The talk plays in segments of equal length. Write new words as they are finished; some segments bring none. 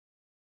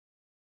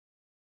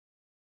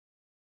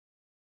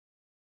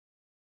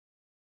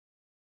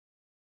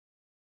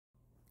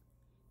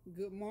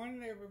Good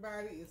morning,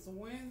 everybody. It's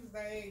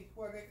Wednesday,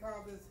 what they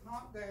call this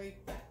hump day.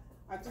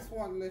 I just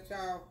want to let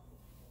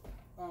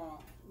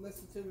y'all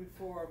listen to me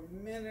for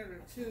a minute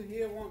or two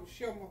here. I want to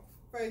show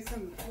my face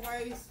in the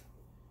place.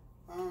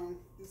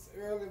 It's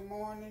early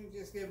morning,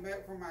 just getting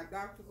back from my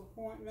doctor's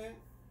appointment.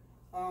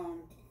 I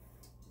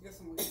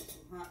guess I'm going to get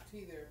some hot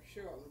tea there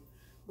shortly.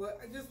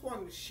 But I just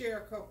wanted to share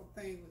a couple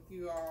things with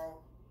you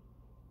all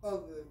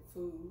other than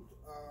food.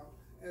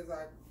 As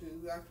I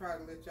do, I try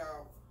to let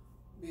y'all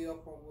be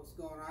up on what's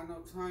going on. I know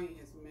Tanya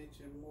has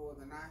mentioned more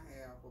than I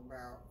have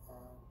about,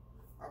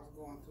 I was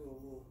going through a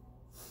little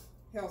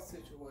health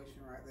situation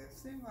right there. It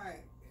seemed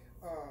like,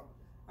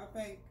 I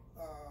think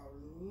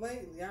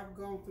lately I've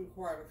gone through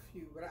quite a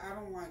few, but I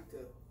don't like to,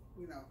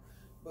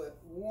 but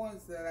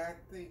ones that I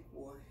think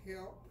will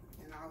help,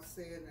 and I'll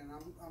say it and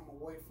I'm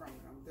away from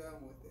it. I'm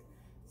done with it.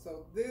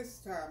 So this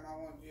time I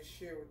want to just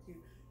share with you,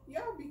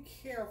 y'all be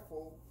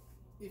careful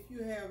if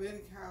you have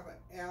any kind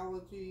of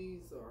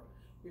allergies, or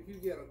if you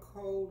get a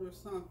cold or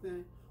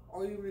something,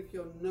 or even if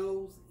your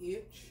nose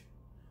itch,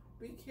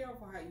 be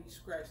careful how you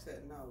scratch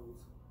that nose.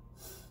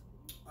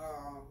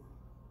 Um,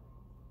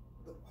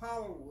 the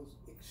pollen was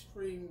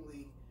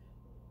extremely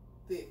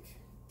thick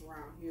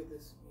around here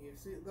this year.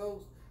 See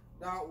those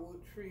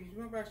dogwood trees?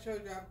 Remember I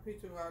showed y'all the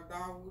picture of our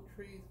dogwood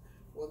trees?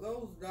 Well,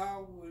 those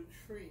dogwood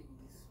trees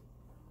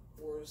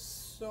were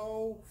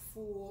so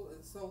full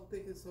and so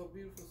thick and so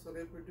beautiful, so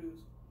they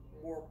produce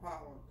more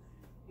pollen.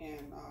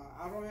 And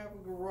I don't have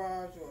a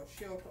garage or a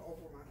shelter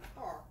over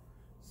my car,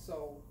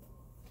 so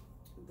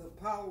the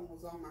pollen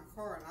was on my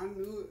car, and I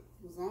knew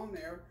it was on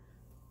there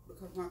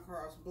because my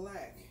car is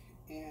black.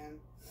 And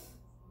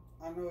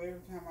I know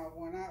every time I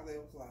went out there,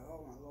 it was like,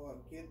 oh my Lord,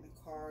 get in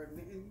the car. And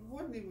it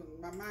wasn't even,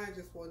 my mind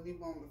just wasn't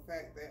even on the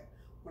fact that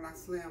when I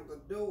slammed the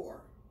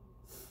door,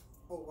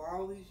 over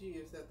all these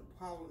years that the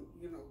pollen,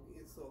 and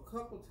so a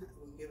couple times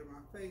would get in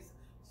my face.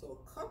 So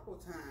a couple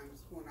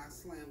times when I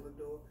slammed the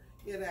door,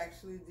 it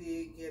actually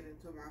did get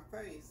into my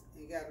face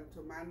and got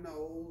into my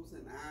nose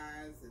and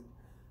eyes. And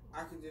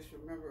I can just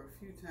remember a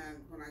few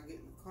times when I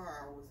get in the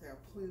car, I always have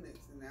Kleenex,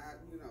 and I,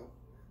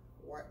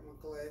 wipe my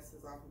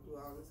glasses off and do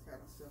all this kind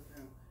of stuff.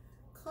 And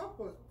a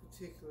couple of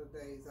particular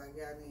days I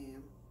got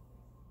in,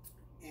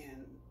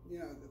 and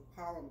the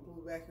pollen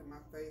blew back in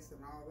my face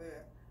and all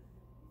that,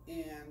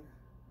 and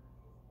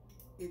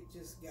it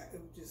was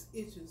just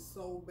itching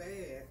so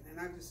bad. And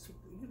I just took,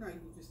 you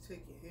just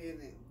take your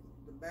hand and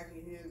the back of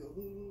your hand and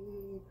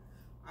go,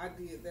 I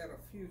did that a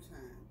few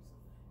times.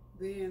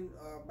 Then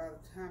by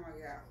the time I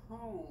got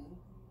home,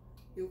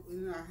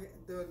 I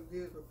had done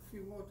it a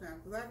few more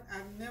times, because I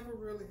never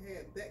really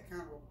had that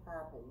kind of a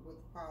problem with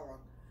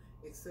pollen,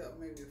 except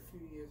maybe a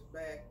few years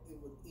back. It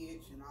would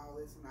itch and all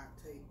this, and I'd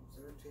take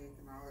Zyrtec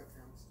and all that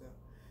kind of stuff.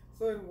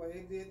 So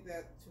anyway, it did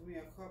that to me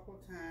a couple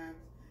of times.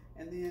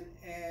 And then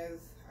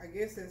as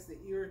the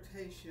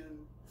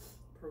irritation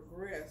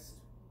progressed,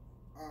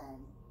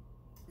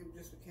 it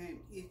just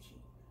became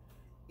itchy.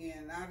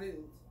 And I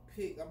didn't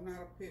pick, I'm not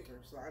a picker,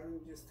 so I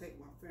didn't just take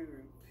my finger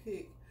and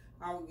pick.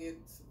 I would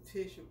get some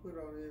tissue, put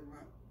on it,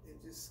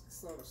 and just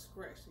sort of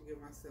scratch to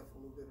give myself a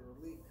little bit of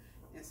relief.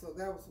 And so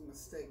that was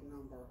mistake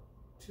number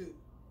 2.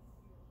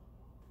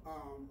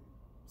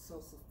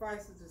 So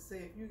suffice it to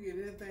say, if you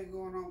get anything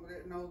going on with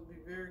that nose, be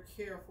very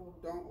careful.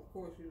 Don't, of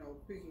course,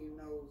 picking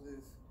your nose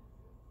is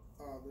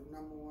the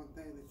number one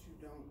thing that you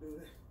don't do.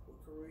 That with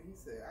Kareem, he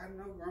said, I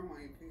know Grandma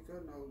ain't picked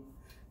her nose.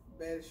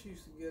 Bad as she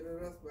used to get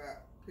at us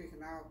about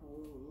picking ours when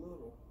we were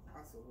little.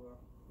 I said, well,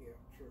 yeah,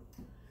 true.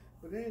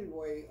 But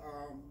anyway,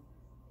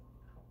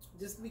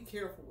 just be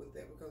careful with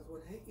that, because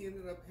what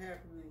ended up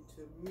happening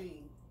to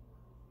me,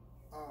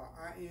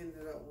 I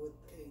ended up with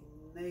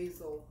a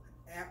nasal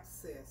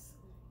abscess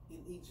in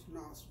each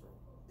nostril.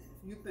 And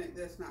if you think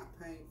that's not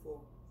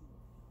painful,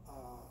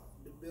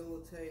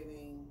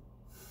 debilitating,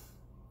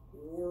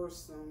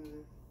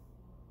 worrisome,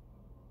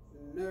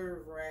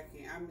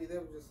 nerve-wracking, I mean, there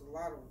was just a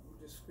lot of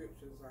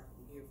descriptions I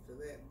can give to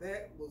that.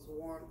 That was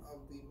one of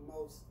the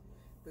most,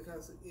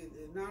 because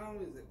it not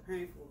only is it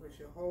painful, because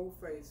your whole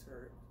face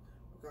hurt,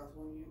 because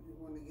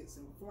when it gets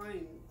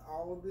inflamed,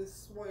 all of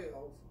this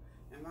swells,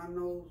 and my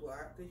nose was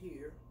out to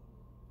here,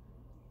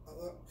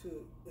 up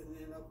to, and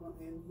then up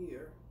in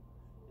here,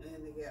 and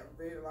then it got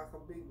very like a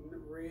big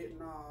red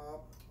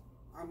knob.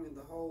 I mean,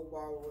 the whole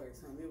ball of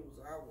wax, and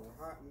I was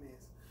a hot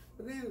mess.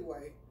 But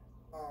anyway,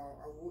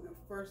 the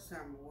first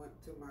time I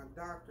went to my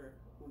doctor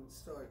when it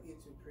started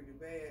itching pretty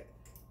bad,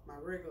 my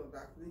regular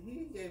doctor, and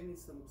he gave me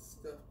some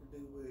stuff to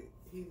do with it.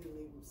 He didn't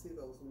even see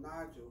those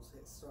nodules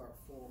had started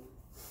forming.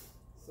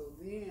 So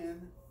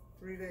then,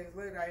 3 days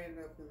later, I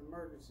ended up in the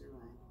emergency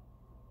room.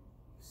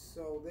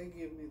 So they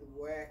gave me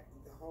the wax,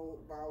 the whole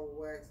bottle of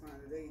wax on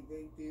it.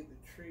 They did the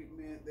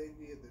treatment, they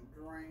did the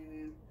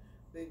draining,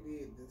 they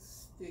did the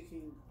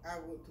sticking. I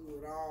went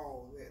through it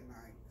all that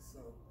night. So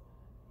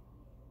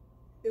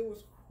it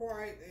was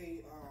quite a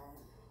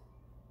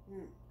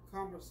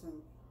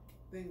cumbersome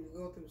thing to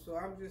go through. So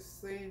I'm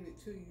just saying it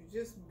to you,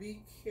 just be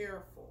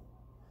careful,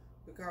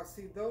 because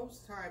see,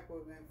 those type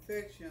of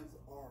infections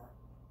are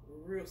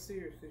real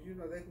serious, because you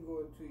know they can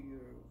go into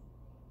your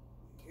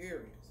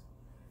areas.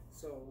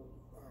 So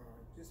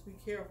just be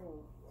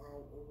careful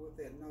with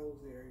that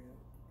nose area.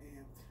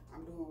 And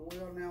I'm doing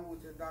well now.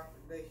 Went to the doctor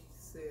today. He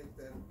said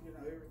that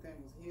everything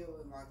was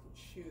healing like it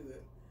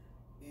should.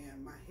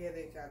 And my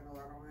headache, I know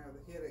I don't have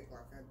the headache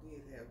like I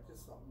did have,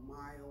 just a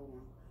mild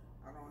one.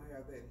 I don't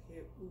have that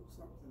head,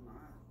 something in my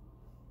eye.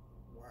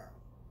 Wow.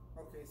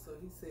 Okay, so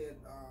he said,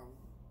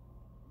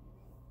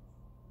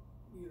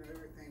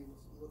 everything was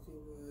looking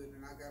good,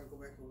 and I got to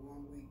go back in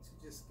 1 week to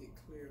just get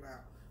cleared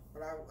out.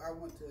 But I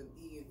went to an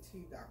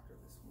ENT doctor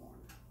this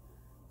morning.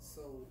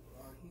 So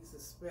he's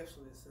a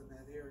specialist in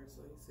that area.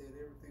 So he said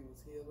everything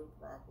was healing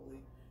properly.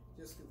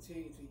 Just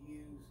continue to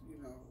use,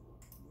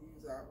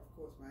 of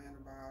course, my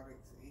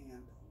antibiotics,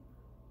 and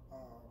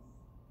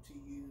to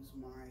use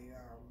my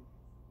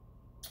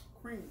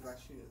creams I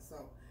should.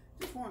 So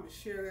just wanted to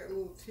share that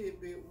little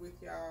tidbit with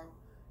y'all,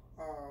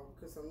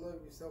 because I love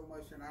you so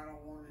much, and I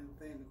don't want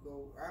anything to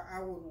go. I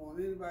wouldn't want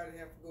anybody to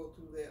have to go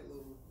through that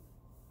little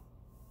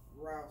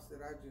route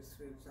that I just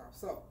finished off.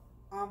 So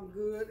I'm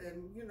good,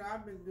 and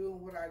I've been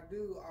doing what I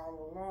do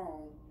all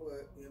along,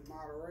 but in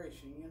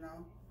moderation,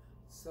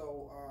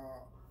 So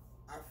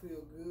I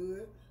feel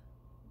good,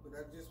 but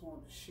I just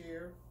wanted to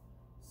share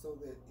so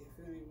that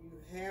if any of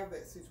you have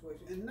that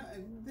situation, and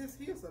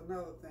here's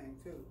another thing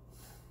too.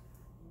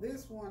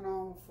 This went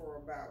on for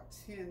about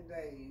 10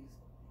 days.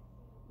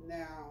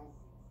 Now,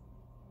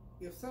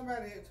 if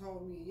somebody had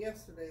told me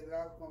yesterday that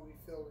I was going to be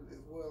feeling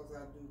as well as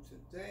I do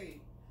today,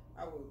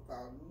 I would have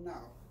thought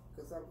no,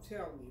 because I'm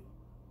telling you,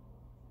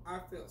 I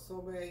felt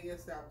so bad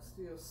yesterday. I was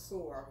still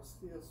sore. I was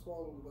still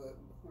swollen, but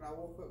when I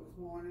woke up this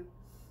morning,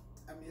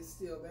 it's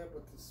still there,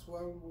 but the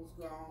swelling was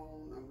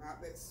gone. I'm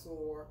not that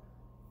sore.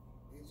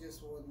 It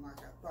just wasn't like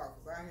I thought,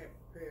 because I had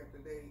prepared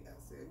today. I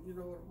said, you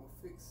know what, I'm going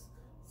to fix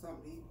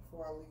something to eat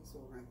before I leave,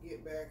 so when I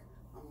get back,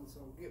 I'm going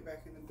to get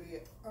back in the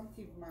bed. I'm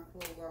keeping my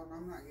clothes on.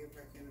 I'm not getting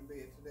back in the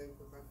bed today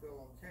because I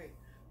feel okay.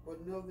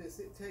 But know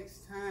this, it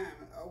takes time,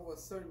 over a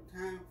certain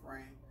time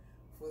frame,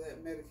 for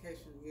that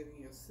medication to get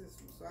in your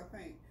system. So I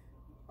think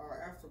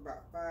after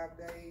about 5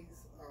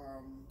 days,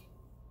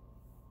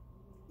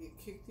 it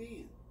kicked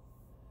in.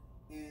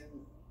 And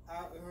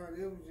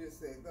it was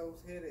just that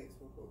those headaches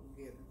were what were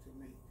getting to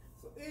me.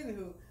 So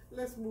anywho,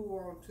 let's move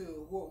on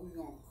to what we're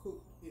going to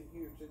cook in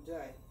here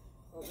today.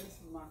 Oh, this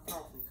is my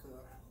coffee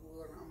cup.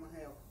 I'm going to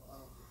have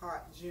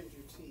hot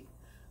ginger tea.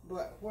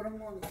 But what I'm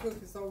going to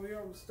cook is over here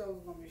on the stove.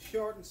 It's going to be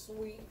short and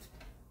sweet,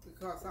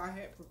 because I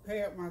had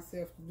prepared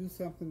myself to do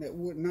something that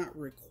would not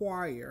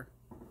require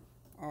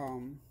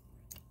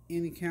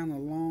any kind of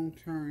long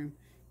term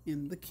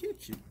in the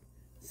kitchen.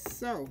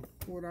 So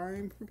what I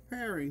am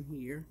preparing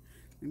here,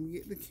 let me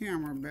get the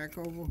camera back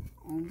over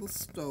on the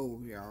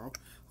stove, y'all.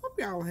 Hope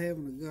y'all are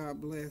having a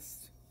God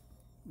blessed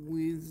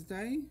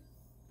Wednesday.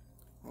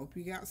 Hope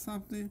you got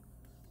something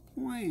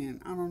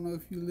planned. I don't know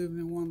if you live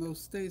in one of those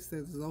states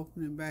that is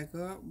opening back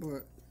up,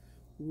 but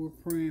we're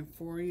praying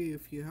for you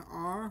if you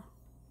are.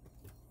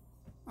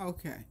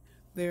 Okay,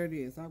 there it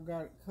is. I've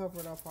got it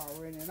covered up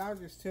already, and I'll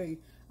just tell you,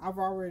 I've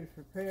already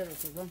prepared it,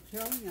 because I'm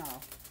telling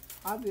y'all,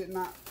 I did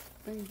not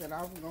think that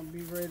I was going to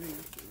be ready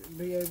to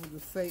be able to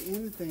say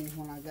anything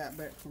when I got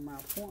back from my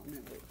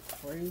appointment,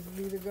 but praise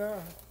be to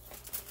God.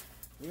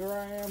 Here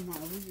I am,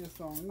 honey. We just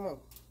don't know.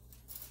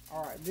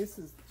 All right, this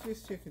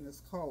chicken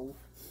is cold.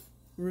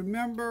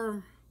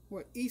 Remember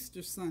what,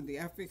 Easter Sunday,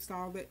 I fixed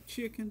all that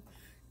chicken.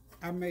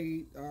 I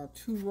made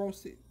 2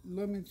 roasted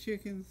lemon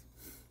chickens.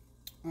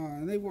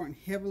 They weren't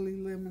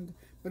heavily lemoned,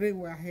 but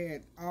anyway, I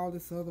had all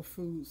this other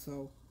food,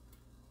 so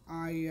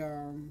I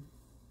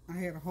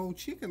had a whole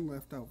chicken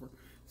left over.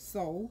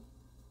 So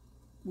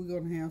we're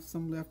gonna have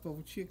some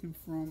leftover chicken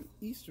from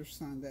Easter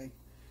Sunday.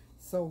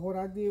 So what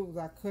I did was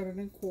I cut it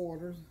in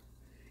quarters,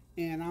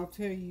 and I'll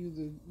tell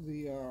you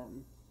the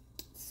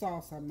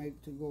sauce I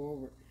make to go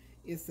over it.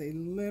 It's a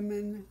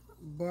lemon,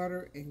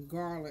 butter, and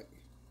garlic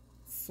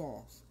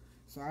sauce.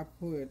 So I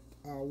put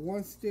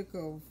 1 stick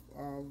of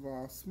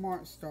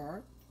Smart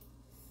Start.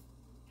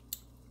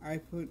 I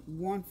put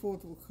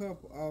 1/4 of a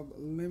cup of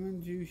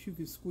lemon juice. You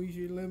can squeeze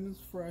your lemons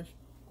fresh,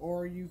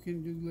 or you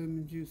can do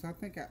lemon juice. I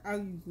think I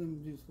use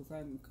lemon juice because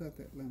I didn't cut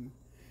that lemon.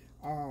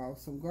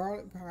 Some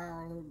garlic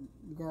powder,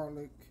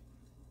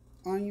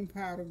 onion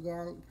powder,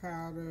 garlic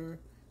powder,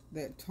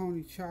 that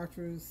Tony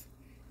Chartres,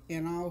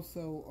 and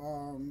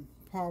also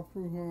Paul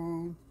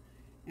Proujon,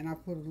 and I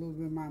put a little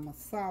bit of my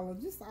masala,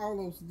 just all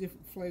those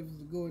different flavors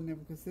to go in there,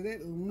 because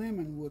that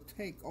lemon will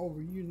take over,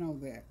 you know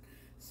that.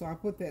 So I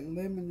put that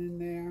lemon in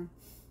there,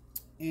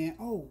 and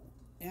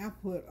I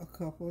put a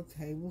couple of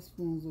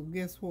tablespoons of,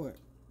 guess what?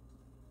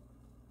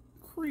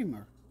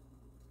 Creamer,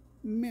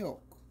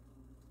 milk,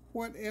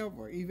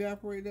 whatever,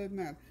 evaporate, doesn't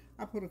matter.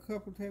 I put a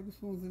couple of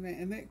tablespoons in there,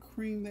 and that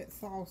creamed that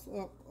sauce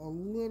up a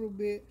little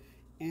bit,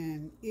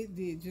 and it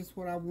did just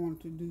what I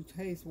wanted to do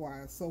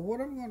taste-wise. So what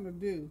I'm going to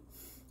do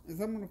is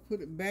I'm going to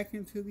put it back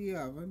into the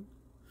oven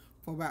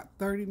for about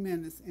 30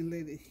 minutes and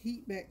let it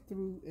heat back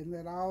through and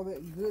let all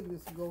that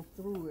goodness go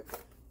through it.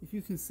 If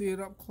you can see it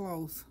up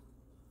close.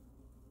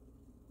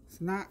 It's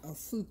not a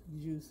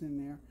soupy juice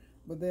in there,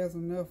 but there's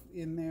enough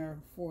in there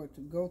for it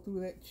to go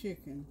through that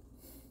chicken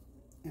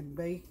and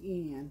bake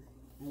in.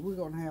 And we're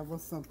going to have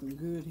us something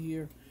good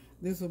here.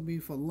 This will be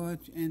for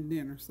lunch and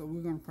dinner. So we're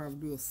going to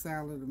probably do a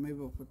salad or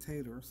maybe a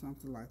potato or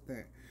something like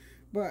that.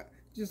 But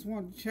just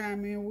wanted to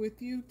chime in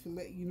with you to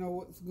let you know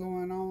what's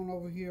going on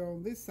over here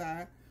on this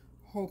side.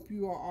 Hope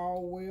you are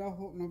all well.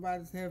 Hope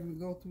nobody's having to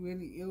go through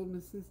any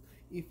illnesses.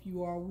 If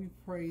you are, we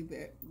pray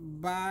that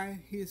by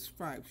his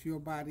stripes your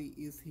body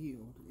is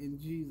healed. In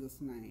Jesus'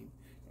 name,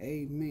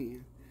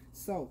 amen.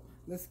 So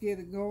let's get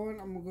it going.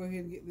 I'm going to go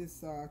ahead and get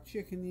this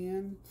chicken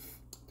in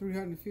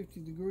 350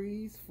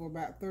 degrees for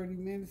about 30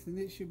 minutes, and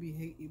it should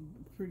be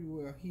pretty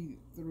well heated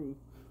through.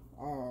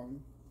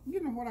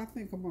 You know what, I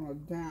think I'm going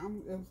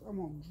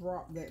to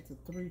drop that to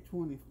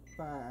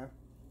 325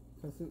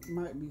 because it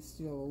might be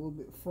still a little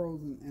bit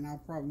frozen, and I'll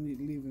probably need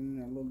to leave it in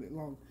there a little bit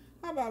longer.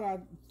 How about I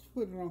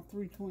put it on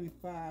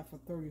 325 for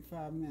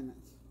 35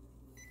 minutes?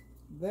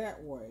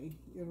 That way,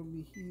 it'll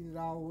be heated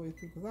all the way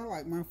through, because I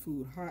like my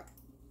food hot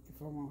if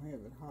I'm going to have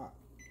it hot.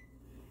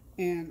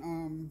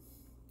 And,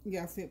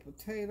 yeah, I said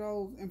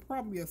potatoes and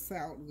probably a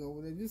salad to go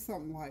with it. Just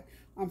something like,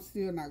 I'm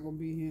still not going to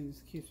be here in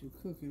this kitchen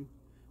cooking,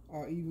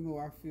 even though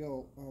I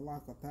feel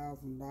like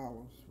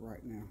 $1,000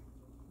 right now.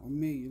 A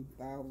million,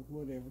 thousand,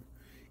 whatever.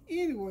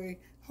 Anyway,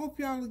 hope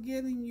y'all are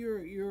getting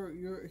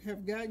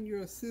have gotten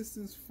your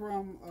assistance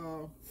from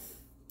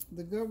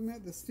the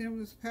government, the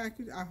stimulus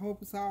package. I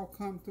hope it's all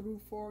come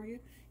through for you.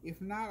 If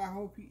not, I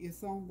hope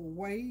it's on the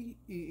way.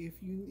 If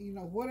you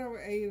know,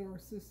 whatever aid or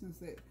assistance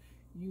that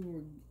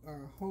you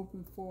were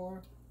hoping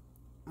for,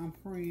 I'm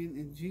praying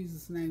in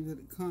Jesus' name that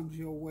it comes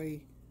your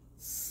way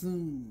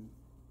soon.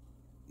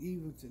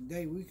 Even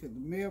today, the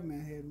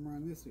mailman hadn't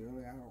run this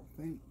early, I don't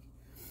think.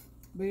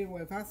 But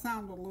anyway, if I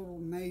sound a little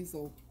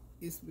nasal,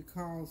 it's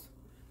because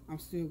I'm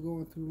still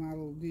going through my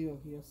little deal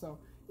here. So,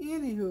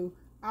 anywho,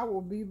 I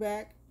will be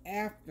back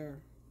after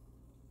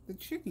the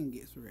chicken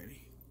gets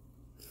ready.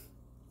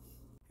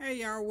 Hey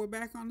y'all, we're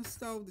back on the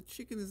stove. The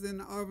chicken is in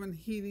the oven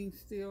heating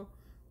still.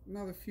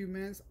 Another few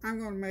minutes. I'm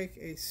going to make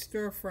a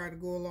stir fry to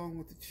go along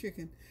with the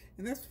chicken,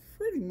 and that's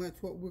pretty much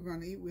what we're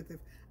going to eat with it.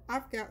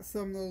 I've got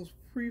some of those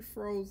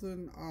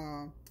pre-frozen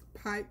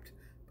piped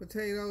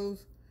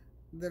potatoes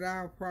that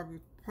I'll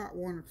probably pot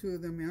one or two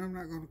of them in. I'm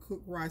not going to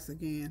cook rice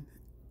again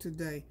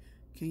today.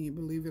 Can you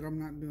believe it? I'm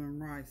not doing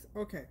rice.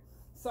 Okay,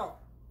 so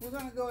we're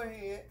going to go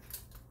ahead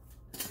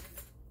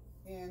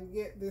and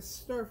get this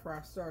stir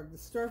fry started. The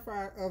stir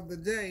fry of the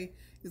day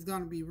is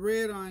going to be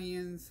red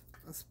onions,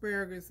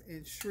 asparagus,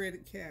 and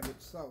shredded cabbage.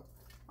 So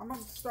I'm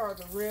going to start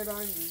the red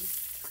onions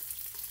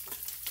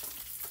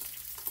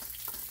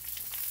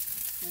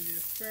and the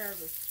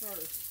asparagus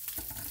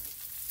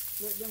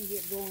first. Let them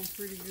get going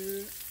pretty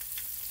good.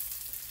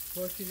 Of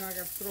course, you know, I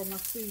got to throw my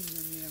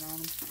seasoning in on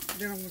them.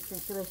 Then I'm just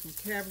going to throw some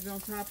cabbage on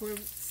top of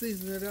it,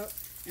 season it up,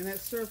 and that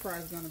stir fry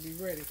is going to be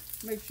ready.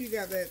 Make sure you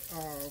got that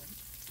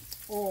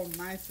oil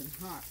nice and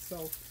hot.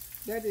 So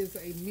that is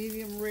a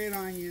medium red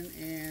onion,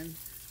 and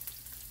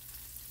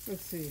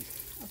let's see,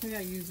 I think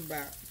I use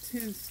about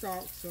 10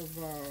 stalks of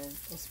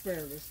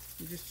asparagus.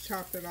 You just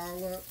chop it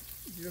all up,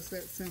 just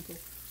that simple.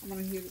 I'm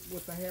going to hit it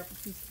with a half a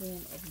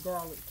teaspoon of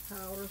garlic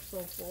powder so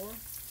far.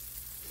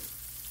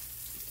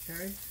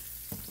 Okay.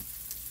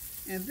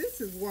 And this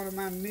is one of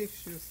my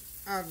mixtures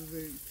out of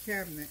the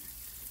cabinet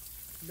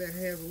that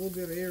has a little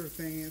bit of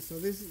everything in. So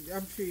this is,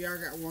 I'm sure y'all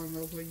got one of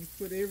those where you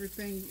put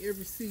everything,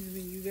 every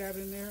seasoning you got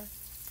in there.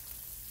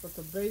 But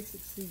the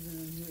basic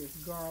seasoning here is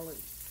garlic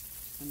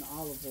and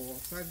olive oil.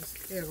 So I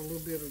just add a little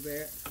bit of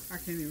that. I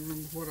can't even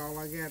remember what all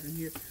I got in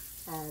here.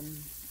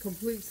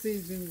 Complete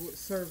seasoning would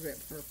serve that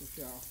purpose,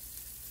 y'all.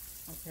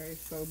 Okay,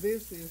 so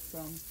this is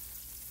some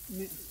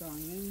minced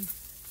onion.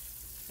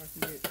 If I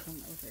can get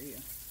some, okay, yeah.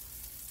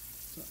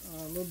 So,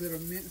 a little bit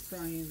of minced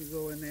onion to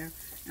go in there.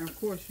 And of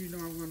course, you know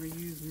I'm going to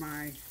use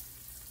my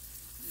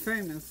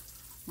famous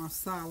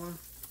masala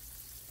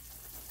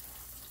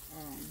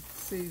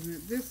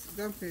seasoning. This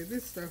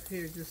stuff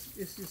here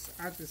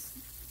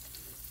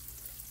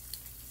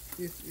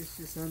it's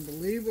just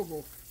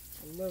unbelievable.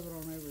 I love it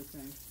on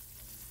everything.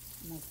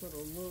 I'm gonna put a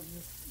little,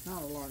 just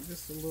not a lot,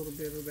 just a little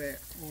bit of that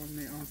on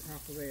there, on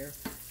top of there.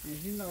 And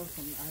as you know,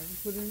 I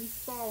haven't put any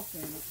salt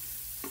in it.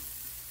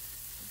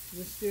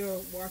 We're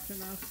still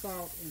watching our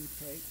salt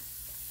intake.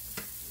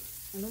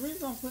 And the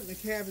reason I'm putting the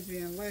cabbage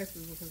in last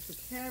is because the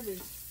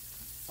cabbage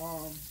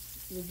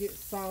will get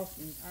soft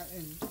and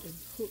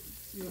cooked,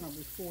 you know,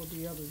 before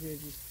the other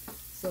veggies.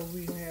 So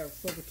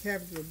the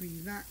cabbage will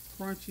be not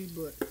crunchy,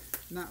 but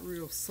not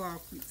real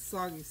soggy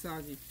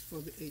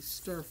for a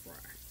stir fry.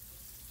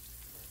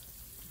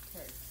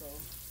 Okay, so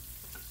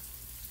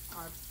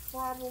I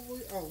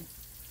probably,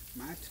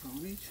 my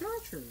Tony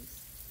Charters.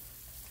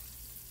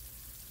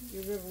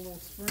 Give it a little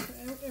sprinkle.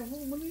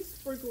 And when these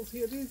sprinkles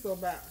here, these are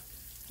about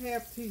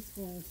half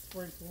teaspoon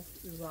sprinkles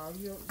is all.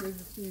 They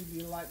just need to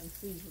be lightly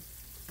seasoned.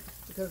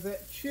 Because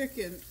that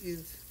chicken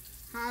is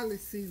highly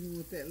seasoned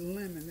with that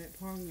lemon, that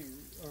pungent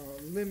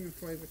lemon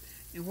flavor.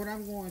 And what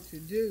I'm going to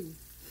do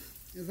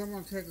is I'm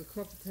going to take a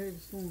couple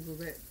tablespoons of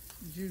that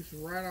juice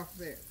right off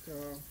that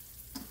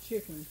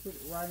chicken and put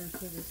it right into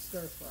this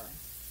stir fry.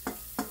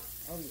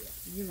 Oh yeah,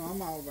 you know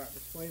I'm all about the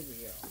flavor,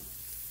 y'all.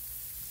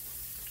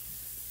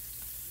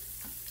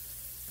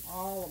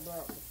 All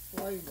about the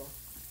flavor.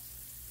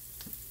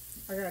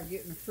 I gotta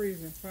get in the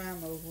freezer and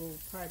find those little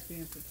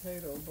pipe-in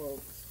potato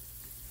bolts.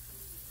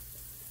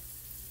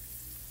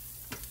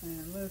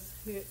 And let's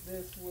hit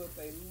this with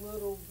a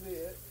little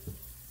bit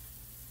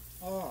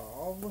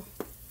of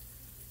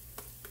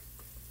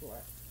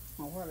black.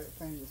 Oh, why that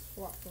thing just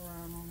flopped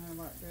around on there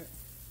like that?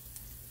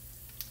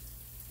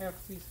 Half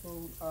a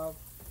teaspoon of,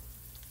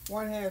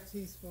 1/2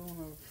 teaspoon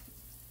of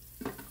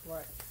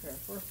black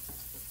pepper.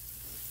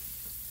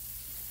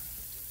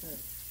 Okay.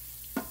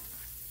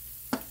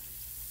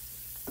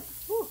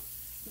 Whew,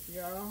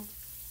 y'all.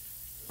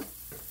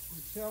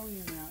 I'm telling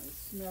you now,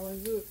 it's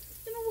smelling good.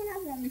 You know what? I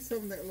want me some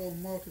of that little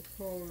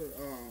multicolored,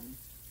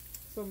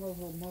 some of those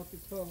little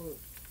multicolored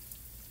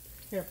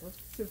peppers.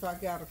 See if I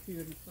got a few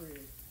in the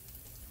fridge.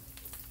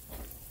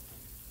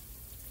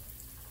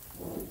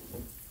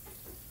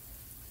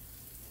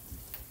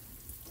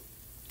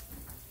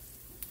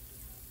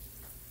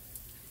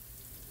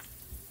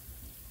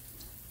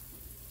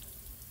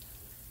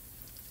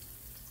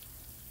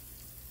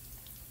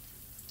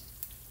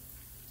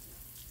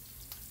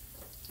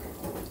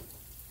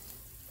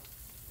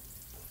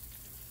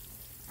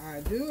 I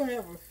do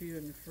have a few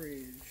in the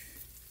fridge.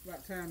 It's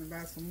about time to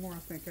buy some more. I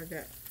think I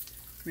got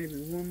maybe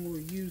one more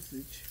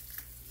usage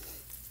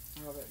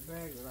out of that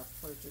bag that I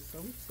purchased. So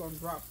I'm just going to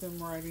drop them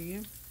right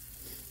in.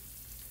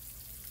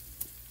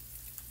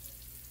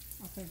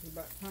 I think it's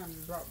about time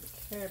to drop the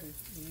cabbage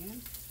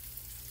in,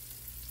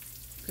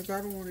 because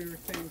I don't want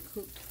everything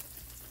cooked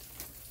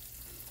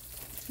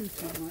too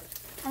much.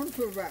 I'm going to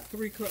put about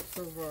 3 cups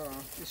of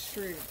the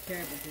shredded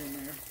cabbage in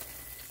there.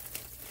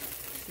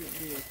 Should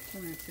be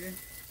plenty.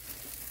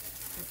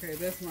 Okay,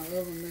 that's my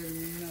oven letting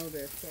me know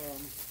that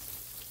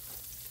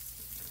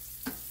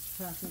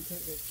time to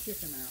take that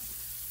chicken out.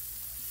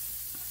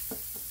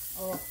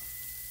 Oh,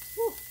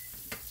 whew.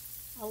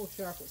 I wish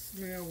I could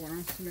smell what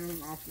I'm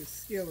smelling off this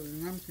skillet,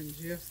 and I'm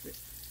congested,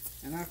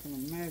 and I can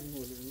imagine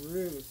what it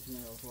really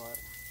smells like.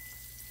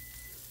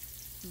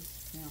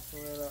 Let's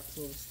cancel that out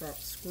so it'll stop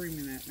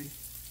screaming at me.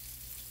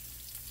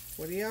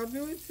 What are y'all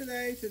doing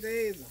today?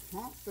 Today is a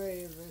hump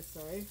day, as they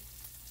say.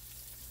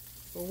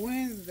 For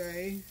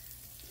Wednesday,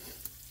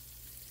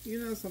 you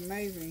know, it's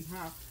amazing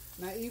how,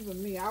 now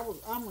even me,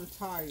 I'm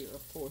retired,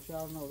 of course,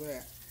 y'all know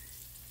that.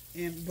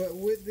 But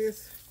with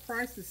this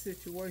crisis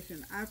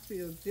situation, I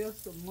feel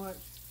just as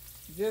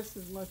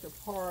much a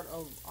part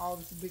of all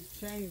this big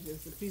change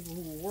as the people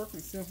who were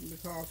working, simply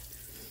because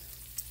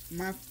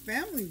my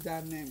family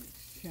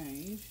dynamics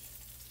changed,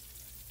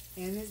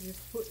 and it just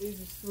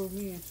threw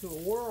me into a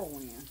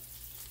whirlwind.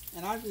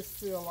 And I just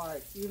feel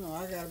like, you know,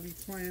 I gotta be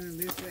planning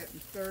this, that,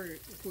 and third,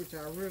 which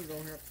I really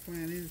don't have to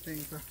plan anything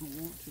if I don't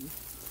want to.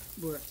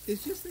 But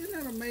it's just, isn't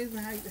that amazing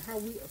how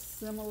we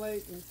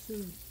assimilate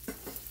into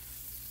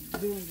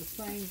doing the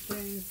same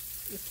thing?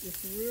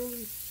 It's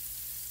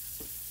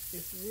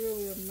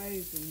really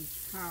amazing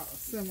how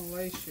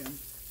assimilation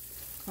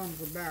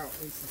comes about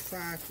in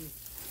society.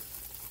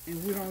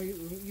 And we don't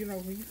even, you know,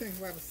 when you think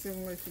about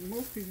assimilation,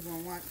 most people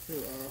don't like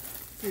to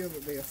feel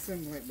that they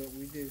assimilate, but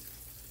we do.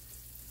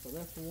 So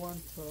that's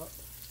 1 cup.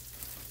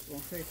 We're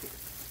gonna take it,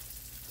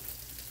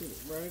 put it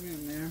right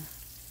in there.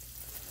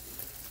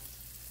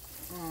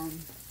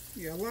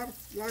 Yeah, a lot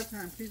of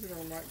times people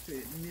don't like to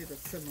admit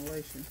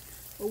assimilation,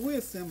 but we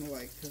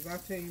assimilate, because I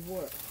tell you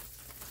what,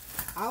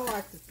 I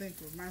like to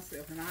think of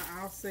myself, and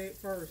I'll say it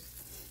first.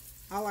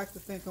 I like to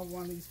think I'm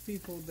one of these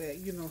people that,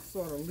 you know,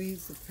 sort of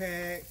leads the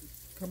pack,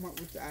 come up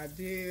with the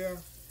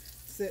idea,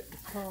 set the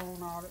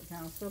tone, all that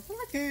kind of stuff. But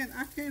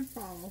I can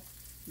follow.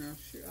 Now,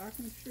 sure, I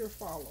can sure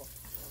follow.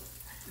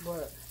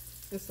 But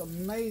it's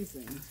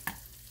amazing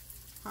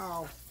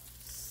how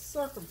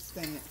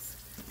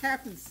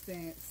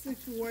happenstance,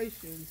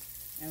 situations,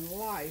 and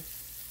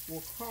life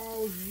will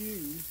cause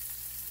you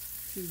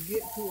to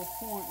get to a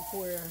point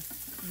where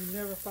you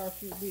never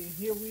thought you'd be. And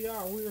here we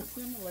are, we're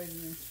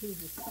assimilating into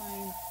the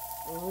same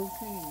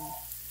routine.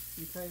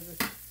 Okay,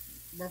 that's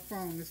my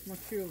phone, it's my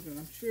children.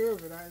 I'm sure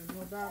of it, there's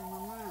no doubt in my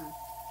mind.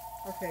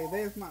 Okay,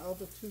 there's my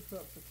other 2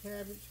 cups of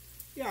cabbage.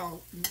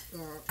 Y'all,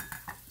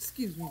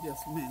 excuse me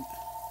just a minute.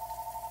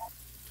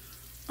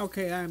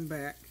 Okay, I'm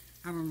back.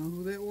 I don't know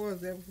who that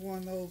was. That was one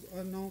of those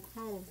unknown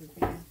callers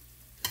again.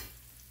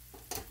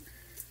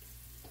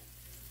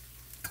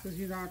 Because,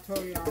 you know, I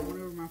told y'all,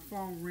 whenever my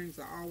phone rings,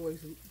 I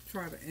always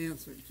try to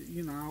answer it.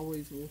 You know, I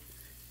always will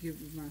give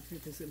you my attention.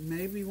 Because it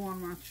may be one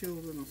of my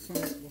children or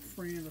a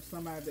friend or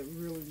somebody that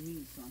really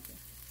needs something.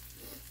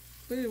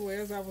 But anyway,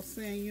 as I was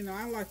saying, you know,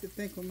 I like to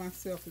think of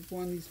myself as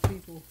one of these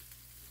people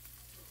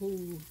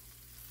who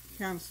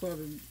kind of sort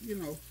of, you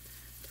know,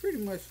 pretty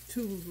much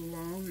tools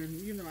along, and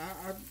you know,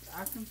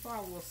 I can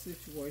follow a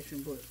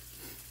situation, but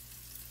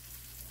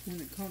when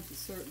it comes to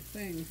certain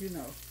things, you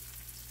know,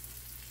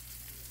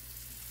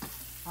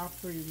 I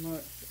pretty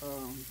much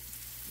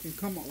can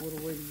come up with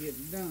a way to get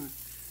it done.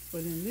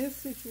 But in this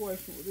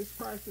situation, with this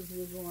crisis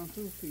we're going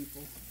through,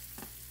 people,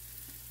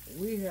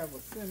 we have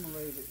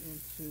assimilated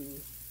into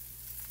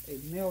a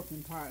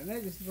melting pot. And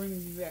that just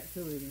brings me back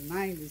to the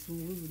 90s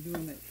when we were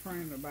doing that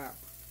training about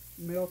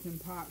melting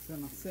pots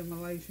and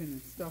assimilation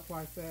and stuff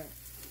like that.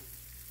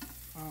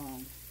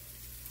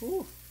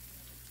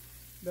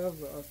 That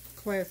was a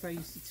class I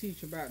used to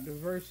teach about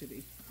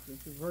diversity, the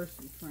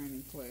diversity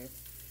training class.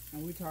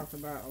 And we talked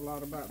about a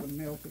lot about the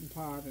melting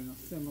pot and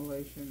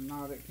assimilation and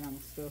all that kind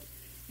of stuff,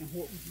 and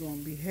what was going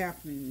to be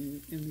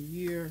happening in the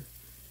year,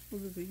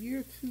 was it the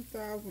year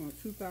 2000 or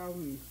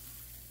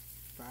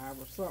 2005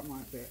 or something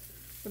like that.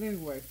 But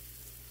anyway,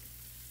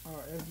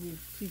 as we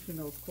teach in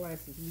those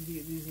classes, we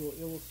get these little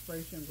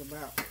illustrations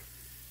about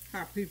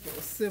how people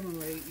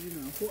assimilate, you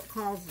know, what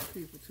causes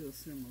people to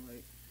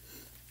assimilate.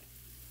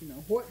 You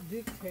know, what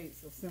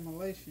dictates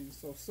assimilation?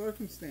 So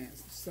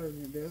circumstance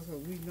certainly does. So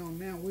we know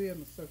now we're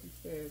in a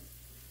circumstance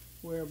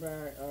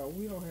whereby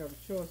we don't have a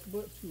choice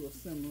but to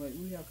assimilate.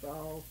 We have to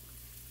all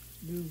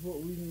do what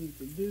we need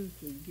to do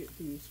to get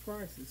through this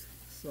crisis.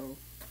 So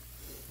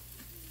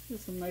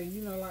it's amazing.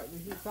 You know, like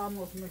it's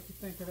almost makes you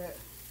think of that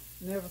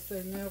never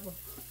say never.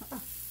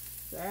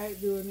 I ain't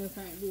doing this,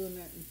 I ain't doing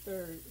that, and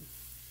third.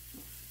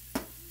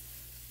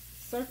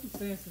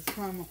 Circumstances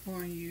come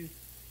upon you,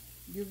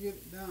 you get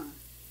it done.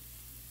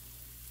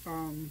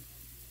 And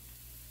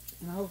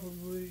hopefully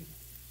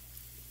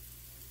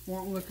we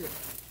won't look at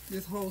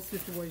this whole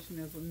situation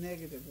as a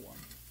negative one.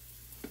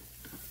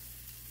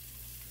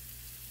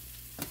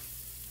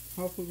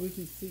 Hopefully we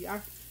can see,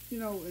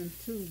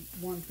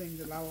 one thing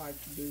that I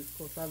like to do, of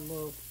course I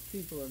love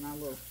people and I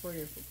love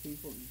praying for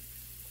people and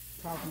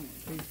talking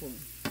to people and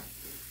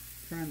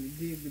trying to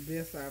dig the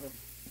best out of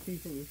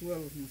people as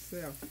well as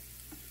myself,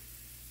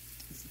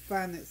 is to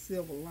find that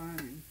silver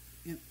lining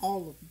in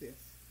all of this.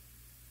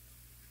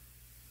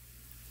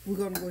 We're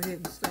going to go ahead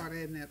and start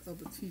adding that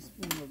other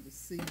teaspoon of the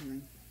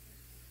seasoning.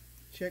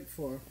 Check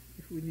for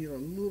if we need a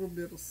little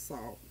bit of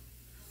salt.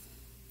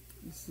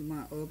 This is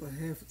my other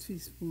half a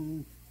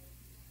teaspoon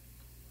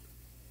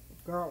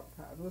of garlic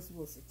powder. This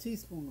was a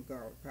teaspoon of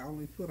garlic powder. I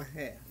only put a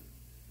half.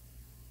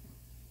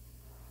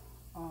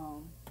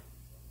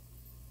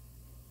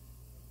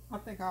 I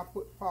think I'll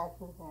put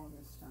paprika on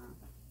this time.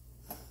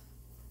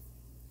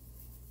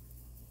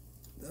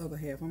 The other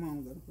half, I'm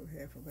only going to put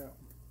half of that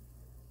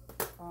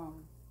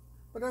one.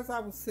 But as I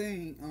was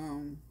saying,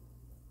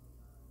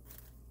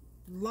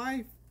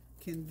 life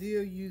can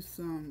deal you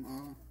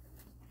some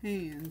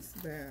hands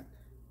that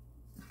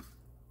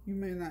you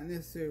may not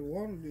necessarily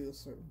want to do a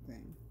certain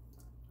thing.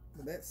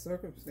 But that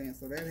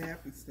circumstance or that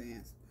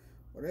happenstance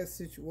or that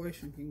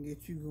situation can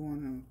get you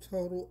going in a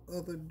total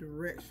other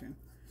direction.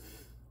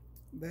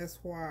 That's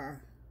why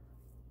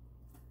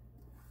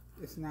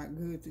it's not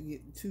good to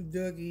get too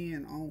dug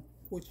in on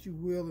what you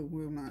will and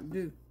will not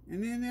do.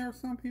 And then there are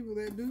some people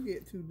that do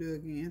get too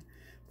dug in.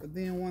 But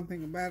then one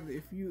thing about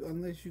it,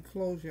 unless you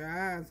close your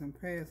eyes and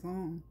pass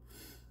on,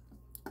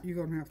 you're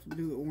going to have to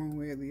do it one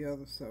way or the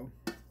other. So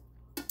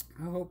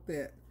I hope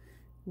that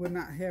we're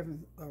not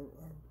having a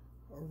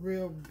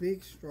real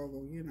big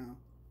struggle, you know.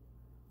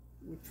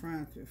 We're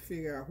trying to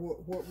figure out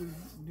what we're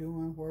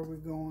doing, where we're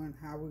going,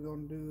 how we're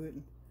going to do it,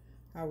 and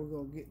how we're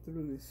going to get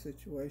through this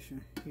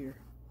situation here.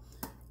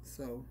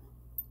 So,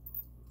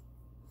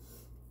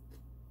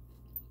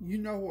 you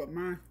know what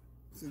my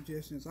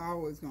suggestion is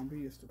always going to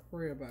be is to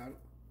pray about it.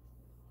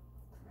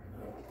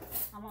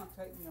 I'm going to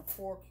take me a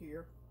fork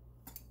here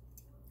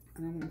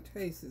and I'm going to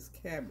taste this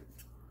cabbage.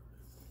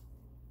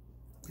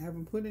 I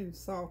haven't put any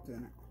salt in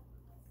it.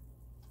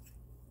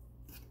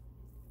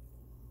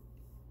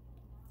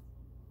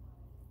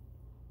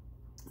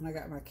 And I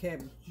got my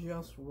cabbage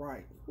just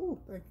right. Ooh,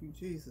 thank you,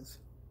 Jesus.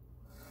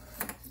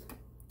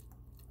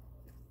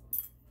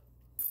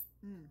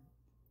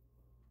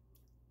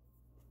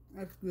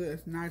 That's good.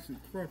 It's nice and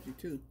crunchy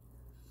too.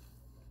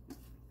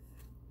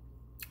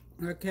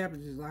 That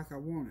cabbage is like I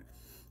want it.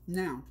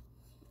 Now,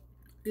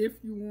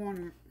 if you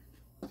want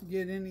to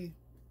get any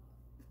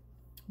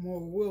more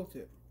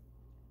wilted,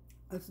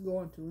 let's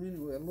go into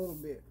anyway a little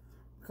bit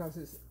because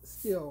it's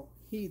still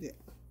heated.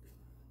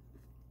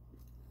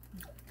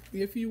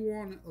 If you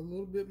want a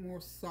little bit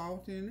more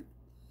salt in it,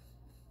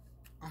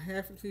 a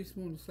half a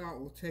teaspoon of salt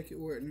will take it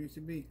where it needs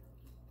to be.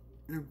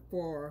 And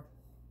for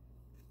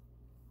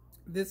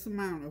this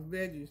amount of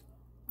veggies,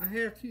 a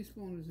half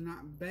teaspoon is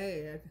not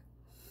bad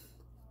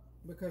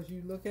because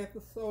you look at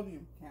the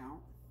sodium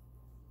count,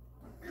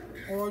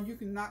 or you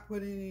can not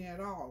put any at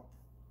all.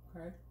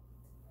 Okay.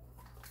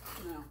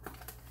 Now,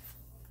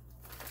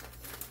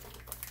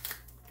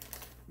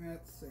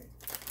 let's see.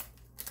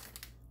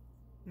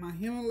 My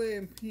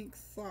Himalayan pink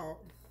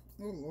salt.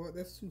 Oh Lord,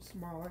 that's too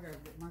small. I gotta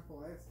get my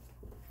glasses.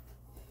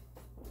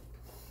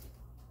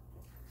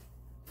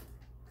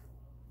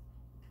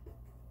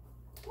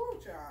 Woo,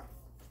 child.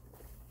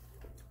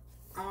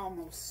 I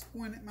almost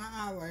squinted my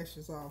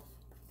eyelashes off.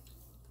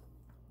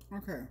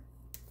 Okay.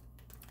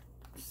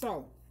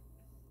 So,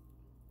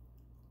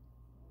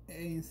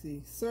 and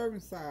see, serving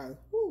size.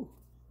 Woo,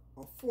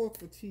 a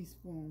fourth of a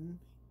teaspoon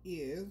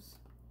is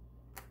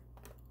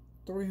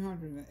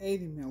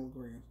 380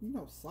 milligrams. You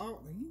know,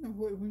 salt, you know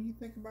what, when you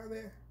think about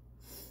that,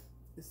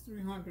 it's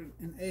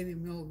 380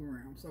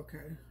 milligrams.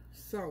 Okay,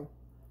 so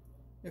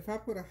if I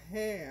put a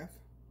half,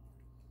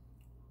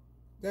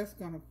 that's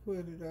going to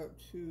put it up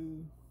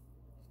to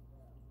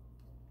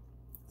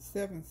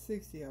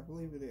 760, I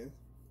believe it is.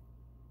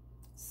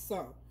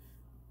 So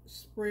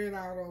spread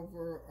out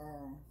over,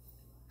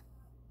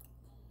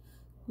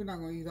 we're not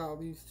going to eat all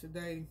these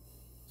today.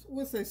 So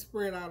we'll say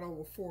spread out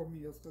over 4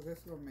 meals, because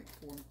that's going to make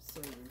 4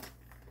 servings.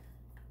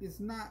 It's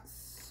not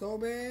so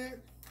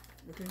bad,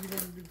 because you're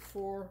going to do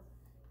 4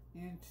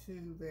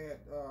 into that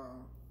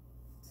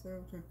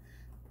 7,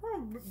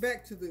 probably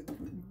back to the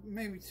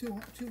maybe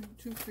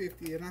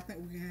 250, and I think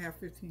we can have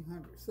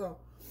 1,500. So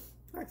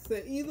like I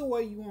said, either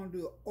way you want to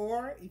do it,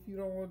 or if you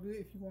don't want to do it,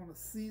 if you want to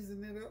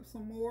season it up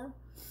some more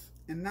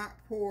and not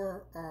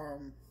pour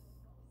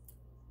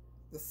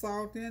the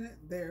salt in it,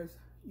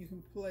 you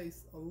can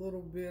place a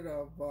little bit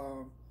of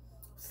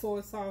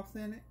soy sauce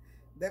in it.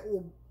 That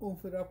will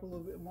oomph it up a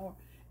little bit more.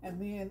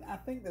 And then I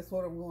think that's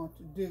what I'm going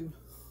to do.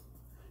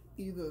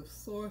 Either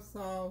soy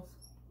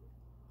sauce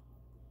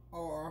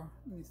or,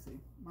 let me see,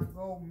 my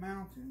Gold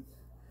Mountain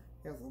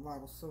has a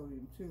lot of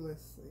sodium too.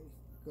 Let's see,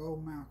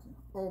 Gold Mountain.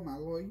 Oh my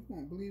Lord, you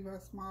won't believe how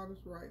small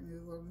this writing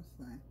is on this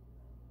thing.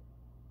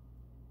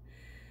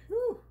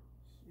 Whew,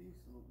 jeez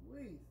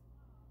Louise.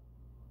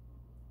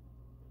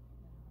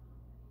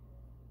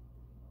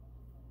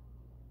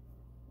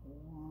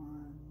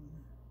 One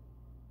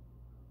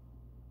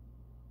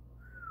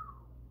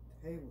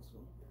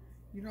tablespoon.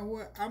 You know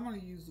what? I'm gonna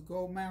use the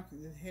Gold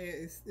Mountain.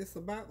 It's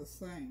about the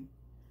same,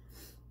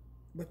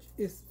 but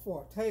it's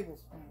for a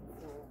tablespoon.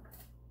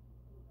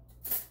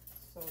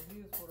 So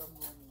here's what I'm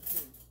gonna do.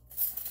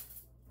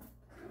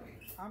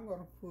 I'm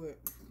gonna put,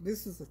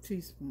 this is a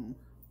teaspoon.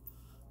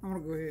 I'm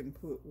gonna go ahead and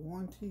put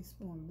 1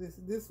 teaspoon of this.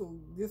 This will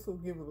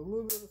give it a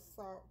little bit of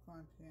salt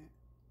content.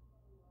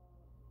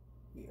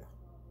 Yeah.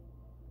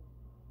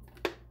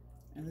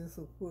 And this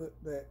will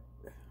put that,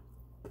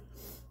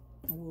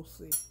 we'll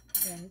see.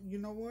 And you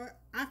know what?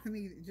 I can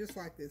eat it just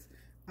like this.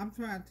 I'm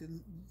trying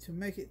to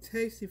make it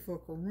tasty for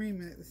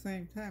Kareem, and at the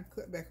same time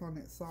cut back on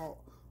that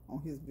salt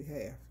on his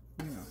behalf.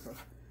 You know,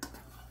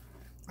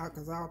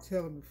 because I'll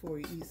tell him before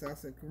he eats. I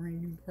said,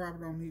 Kareem, you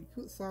probably don't need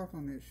to put salt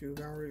on that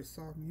sugar. I already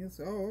salted it. He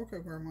said, oh, okay,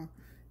 Grandma.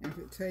 And if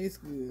it tastes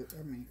good,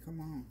 I mean, come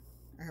on.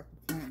 I have to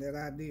plant that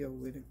idea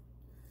with it.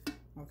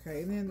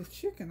 Okay, and then the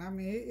chicken, I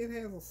mean, it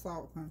has a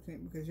salt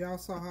content because y'all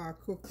saw how I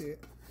cooked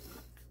it.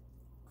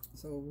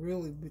 So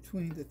really,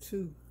 between the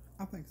two,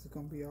 I think it's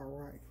going to be all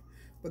right.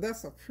 But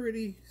that's a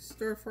pretty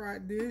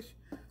stir-fried dish.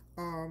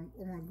 I'm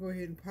going to go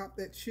ahead and pop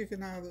that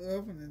chicken out of the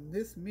oven, and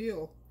this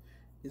meal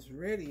is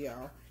ready,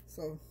 y'all.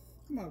 So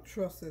I'm going to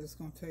trust that it's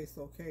going to taste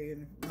okay.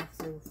 And like I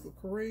said, for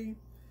Kareem,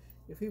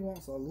 if he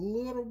wants a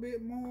little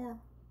bit more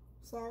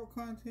salt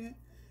content,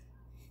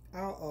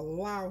 I'll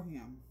allow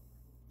him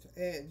to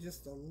add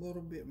just a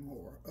little bit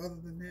more. Other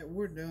than that,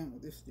 we're done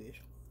with this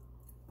dish.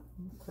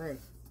 Okay.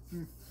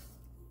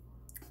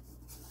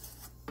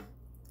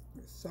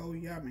 It's so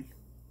yummy.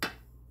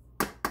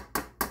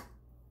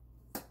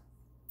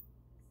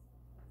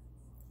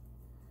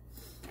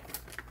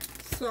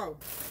 So,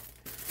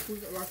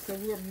 like I said,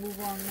 we're going to move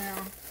on now.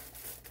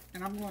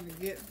 And I'm going to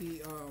get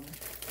the,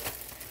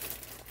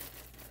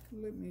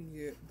 let me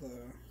get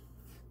the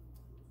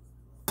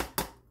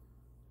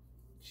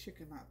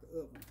chicken out the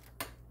oven.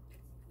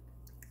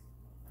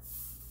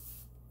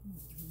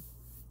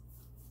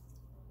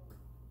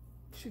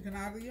 Chicken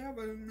out of the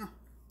oven.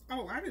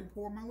 Oh, I didn't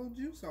pour my little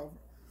juice over.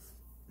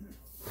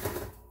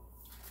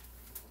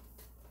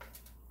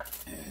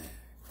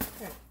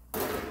 Okay.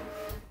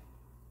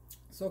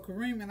 So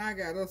Kareem and I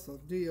got us a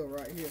deal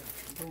right here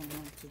going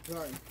on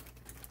today.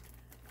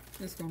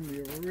 It's gonna be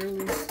a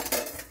really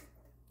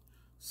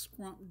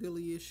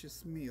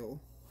delicious meal.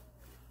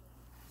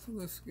 So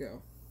let's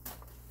go.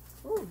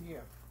 Oh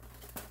yeah,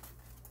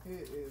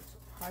 it is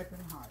piping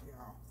hot,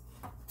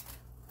 y'all.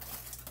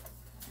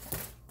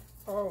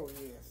 Oh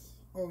yes,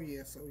 oh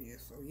yes, oh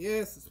yes, oh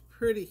yes. It's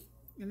pretty.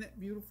 Isn't that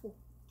beautiful?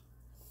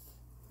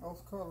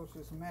 Those colors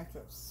just match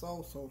up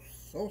so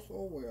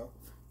well.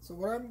 So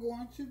what I'm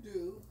going to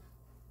do,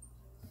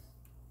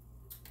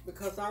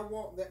 because I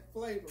want that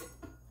flavor to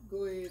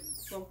go ahead and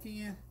soak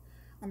in,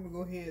 I'm going to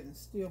go ahead and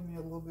steal me a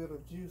little bit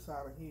of juice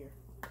out of here.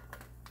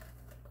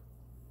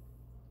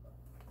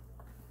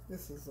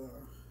 This is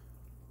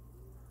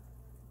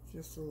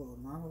just a little,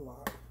 not a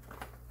lot.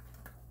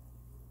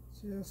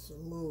 Just a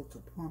little to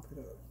pump it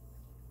up.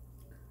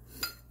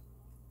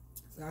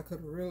 So I could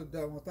have really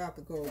done without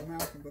the Gold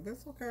Mountain, but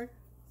that's okay.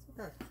 It's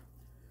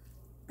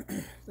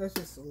okay. That's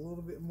just a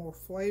little bit more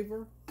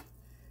flavor.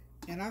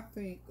 And I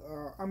think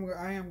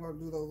I am going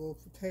to do those little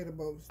potato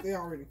boats. They're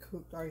already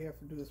cooked. All you have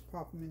to do is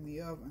pop them in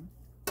the oven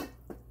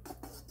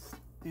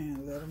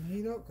and let them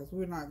heat up, because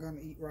we're not going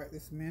to eat right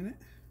this minute.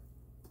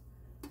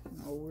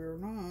 No, we're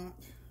not.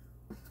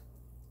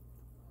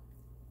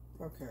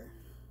 Okay.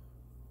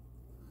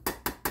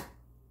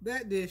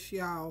 That dish,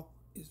 y'all,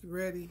 is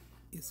ready.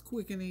 It's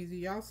quick and easy.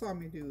 Y'all saw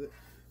me do it.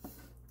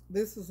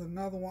 this is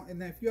another one.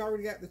 And if you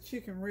already got the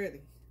chicken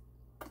ready,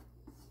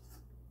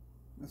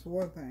 that's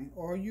one thing.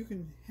 Or you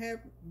can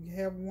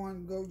have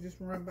one go just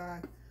run by,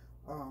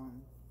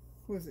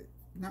 what is it?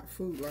 Not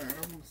Food Line.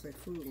 I want to say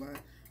Food Line.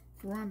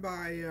 Run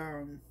by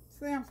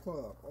Sam's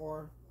Club,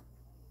 or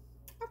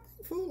I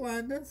think Food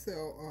Line does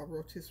sell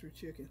rotisserie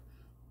chicken.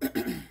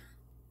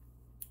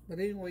 But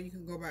anyway, you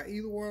can go by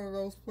either one of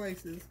those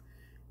places,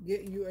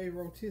 get you a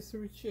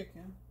rotisserie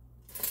chicken,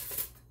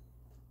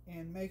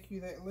 and make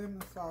you that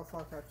lemon sauce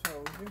like I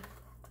told you.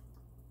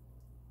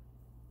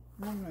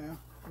 Now,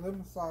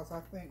 lemon sauce,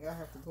 I think I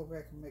have to go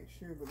back and make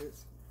sure, but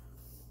it's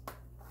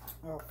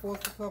a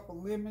fourth cup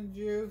of lemon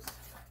juice,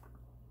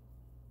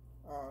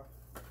 a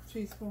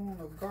teaspoon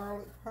of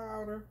garlic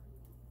powder,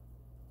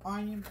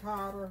 onion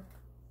powder,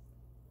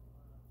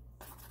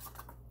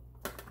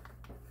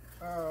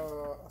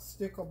 a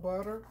stick of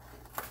butter.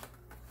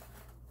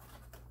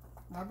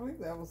 I believe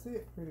that was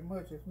it pretty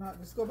much. If not,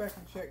 just go back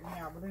and check me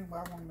out. But anyway,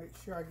 I want to make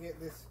sure I get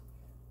this.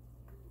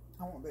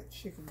 I want that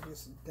chicken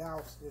just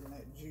doused in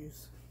that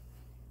juice.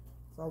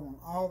 So I want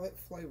all that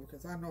flavor,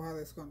 because I know how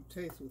that's going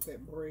to taste with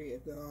that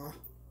bread.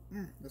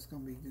 That's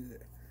going to be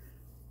good.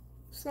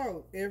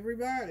 So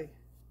everybody,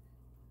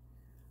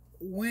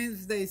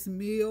 Wednesday's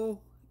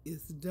meal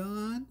is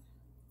done.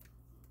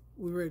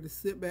 We're ready to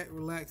sit back,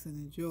 relax, and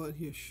enjoy it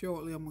here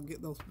shortly. I'm going to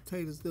get those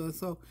potatoes done.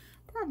 So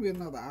probably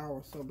another hour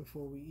or so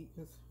before we eat.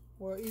 Cause,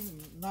 well,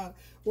 even not.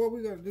 What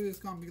we're going to do is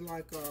going to be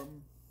like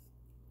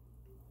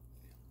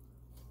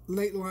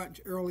late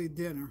lunch, early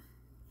dinner.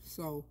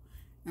 So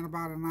in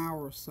about an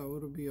hour or so,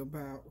 it'll be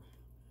about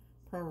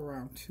probably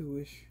around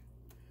 2-ish.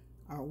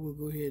 We'll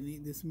go ahead and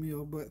eat this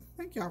meal. But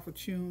thank y'all for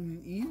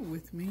tuning in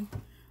with me,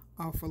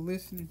 for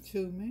listening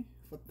to me,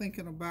 for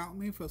thinking about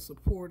me, for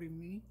supporting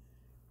me,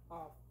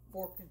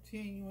 for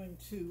continuing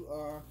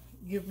to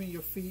give me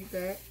your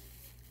feedback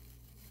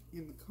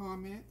in the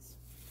comments,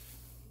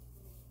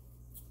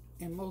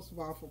 and most of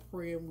all for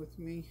praying with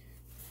me.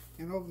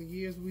 And over the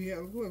years, we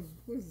have, what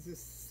is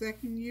this,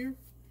 second year?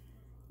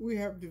 We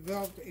have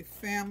developed a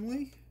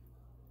family,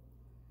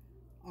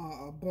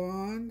 a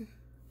bond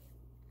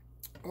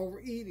over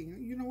eating.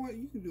 You know what?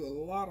 You can do a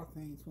lot of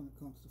things when it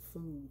comes to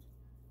food.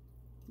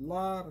 A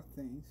lot of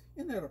things.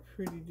 Isn't that a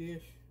pretty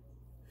dish?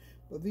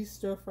 But these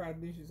stir-fried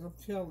dishes, I'm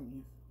telling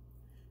you,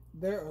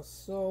 there are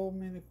so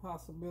many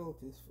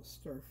possibilities for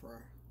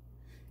stir-fry.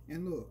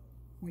 And look,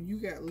 when you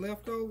got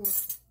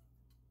leftovers,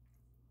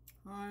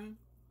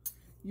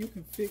 you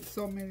can fix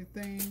so many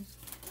things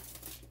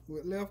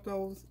with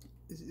leftovers.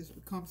 It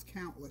becomes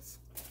countless.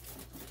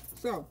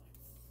 So,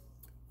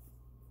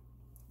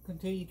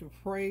 continue to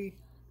pray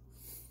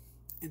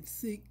and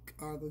seek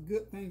the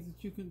good things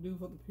that you can do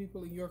for the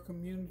people in your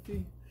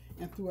community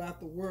and throughout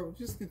the world.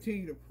 Just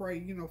continue to pray.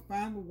 You know,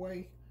 find a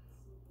way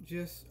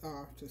just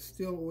to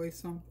steal away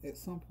at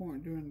some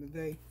point during the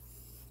day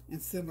and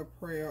send a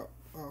prayer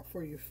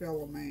for your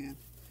fellow man.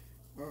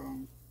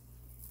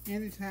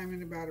 Anytime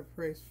anybody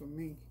prays for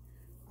me,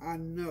 I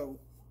know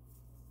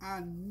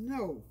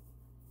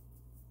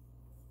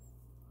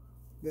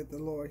that the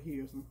Lord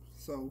hears them.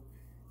 So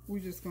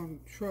we're just going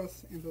to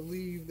trust and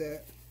believe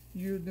that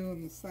you're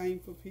doing the same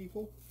for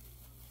people,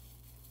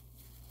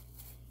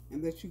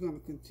 and that you're going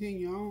to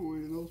continue on,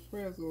 and those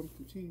prayers are going to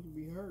continue to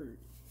be heard.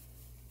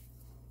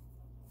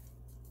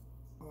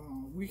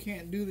 We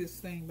can't do this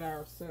thing by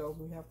ourselves.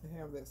 We have to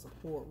have that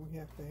support. We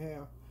have to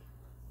have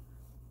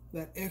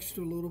that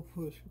extra little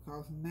push,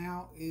 because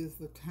now is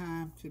the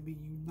time to be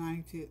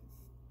united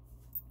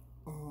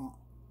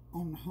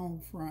on the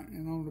home front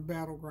and on the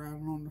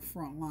battleground and on the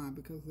front line,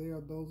 because there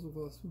are those of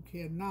us who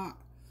cannot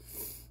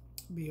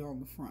be on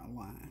the front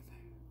line.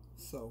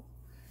 So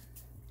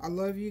I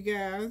love you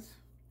guys.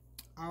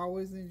 I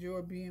always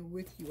enjoy being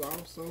with you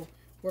all. So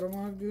what I'm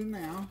going to do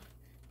now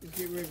is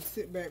get ready to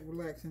sit back,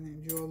 relax, and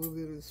enjoy a little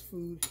bit of this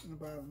food in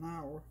about an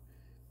hour.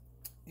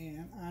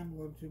 And I'm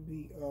going to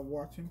be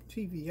watching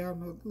TV. Y'all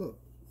know, look,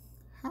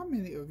 how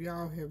many of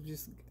y'all have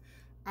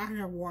I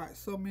have watched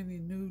so many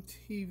new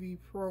TV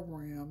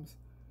programs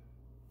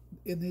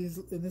in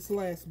this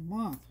last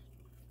month.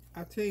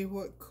 I tell you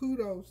what,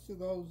 kudos to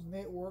those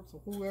networks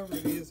or whoever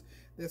it is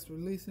that's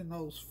releasing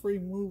those free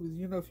movies.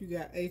 You know, if you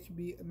got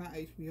not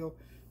HBO,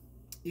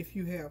 if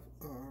you have,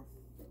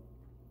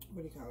 what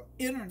do you call it,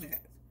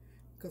 internet.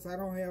 Because I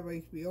don't have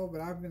HBO,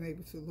 but I've been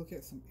able to look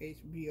at some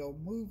HBO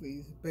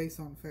movies based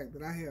on the fact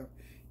that I have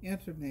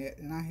internet,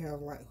 and I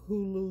have like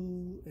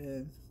Hulu,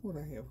 and what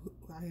I have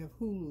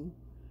Hulu,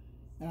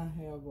 and I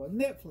have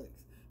Netflix.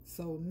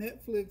 So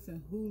Netflix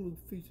and Hulu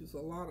features a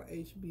lot of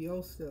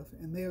HBO stuff,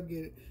 and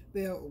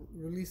they'll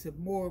release it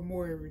more and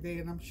more every day,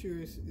 and I'm sure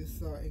it's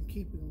in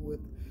keeping with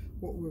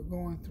what we're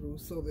going through,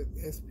 so that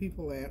as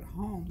people at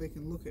home, they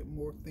can look at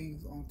more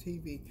things on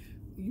TV.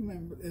 You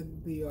remember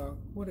the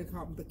what they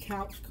call them, the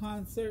couch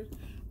concerts?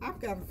 I've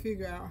got to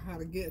figure out how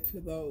to get to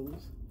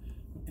those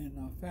and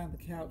find the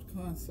couch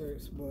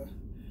concerts. But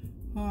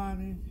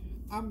honey,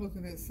 I'm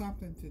looking at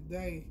something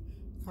today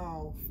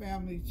called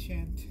Family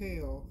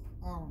Chantel.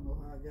 I don't know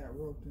how I got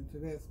roped into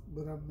that,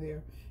 but I'm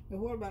there. And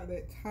what about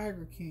that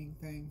Tiger King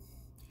thing?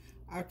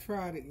 I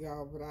tried it,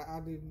 y'all, but I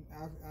didn't.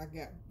 I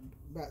got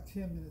about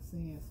 10 minutes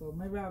in, so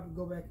maybe I'll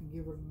go back and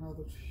give it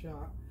another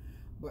shot.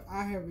 But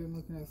I have been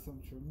looking at some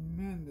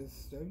tremendous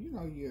stuff. You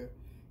know, your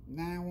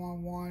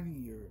 911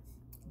 and your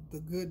The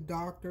Good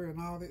Doctor and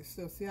all that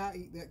stuff. See, I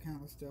eat that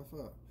kind of stuff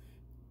up.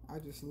 I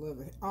just love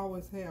it. I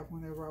always have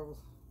whenever I was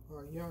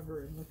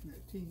younger and looking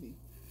at TV.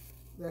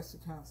 That's the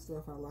kind of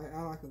stuff I like.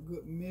 I like a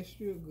good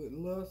mystery, a good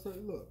love story.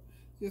 Look,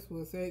 just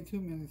was say too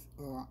many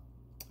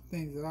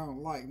things that I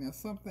don't like. Now,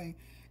 something,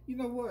 you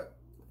know what?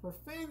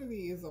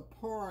 Profanity is a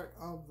part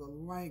of the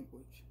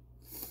language,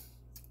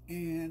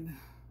 and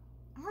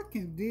I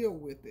can deal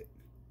with it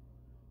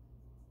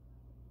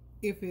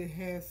if it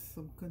has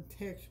some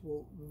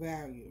contextual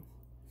value.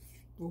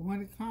 But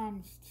when it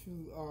comes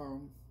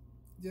to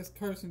just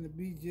cursing to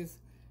be just,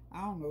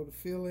 I don't know, to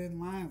fill in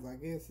lines, I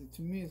guess,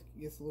 to me it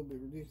gets a little bit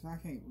ridiculous.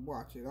 I can't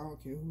watch it. I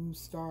don't care who's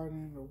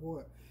starting or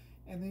what.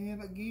 And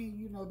then again,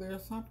 you know, there are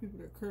some people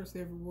that curse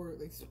every word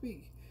they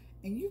speak.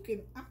 And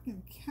I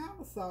can kind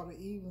of sort of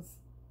even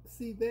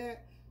see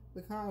that,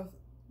 because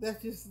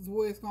that's just the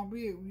way it's going to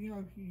be. You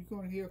know, you're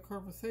going to hear a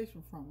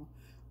conversation from them.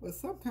 But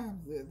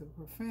sometimes the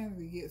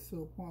profanity gets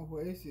to a point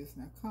where it's just,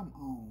 now come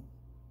on.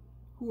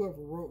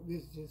 Whoever wrote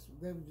this,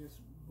 they were just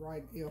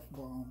writing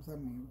F-bombs. I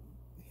mean,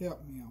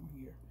 help me on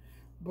here.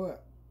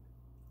 But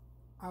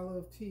I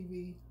love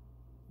TV.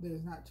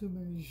 There's not too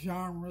many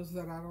genres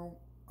that I don't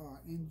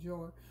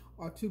enjoy,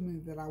 or too many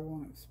that I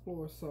want to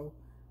explore. So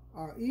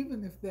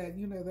even if that,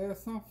 you know, there are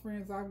some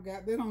friends I've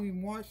got, they don't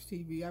even watch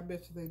TV. I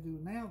bet you they do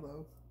now,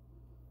 though.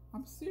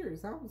 I'm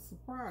serious. I was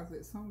surprised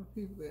that some of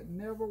the people that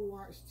never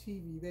watch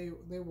TV,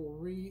 they will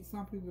read.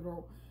 Some people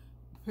don't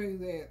pay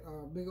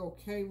that big old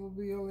cable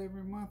bill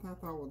every month. I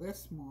thought, well, that's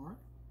smart.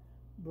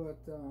 But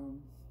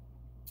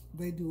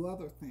they do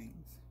other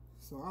things.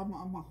 So I'm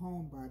a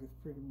homebody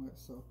pretty much.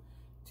 So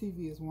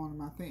TV is one of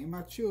my things.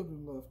 My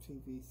children love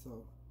TV,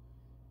 so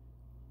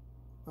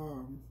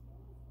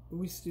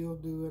we still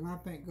do. And I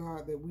thank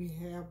God that we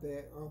have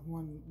that.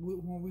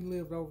 When we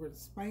lived over in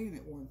Spain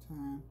at one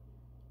time,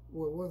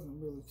 well, it wasn't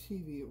really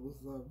TV, it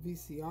was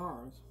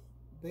VCRs.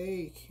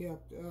 They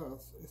kept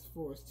us as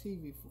far as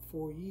TV for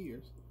 4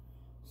 years.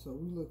 So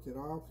we looked at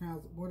all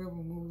kinds of, whatever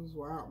movies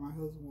were out, my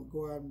husband would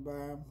go out and buy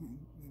them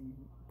and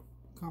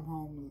come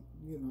home and,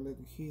 you know, let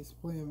the kids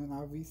play them in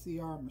our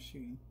VCR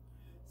machine.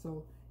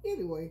 So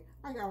anyway,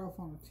 I got off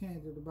on a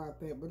tangent about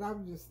that, but I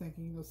was just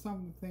thinking, you know, some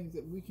of the things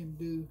that we can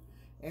do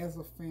as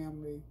a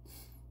family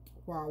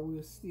while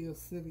we're still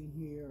sitting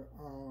here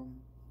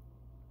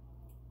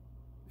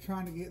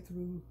trying to get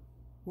through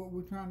what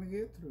we're trying to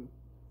get through.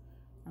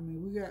 I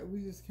mean, we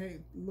just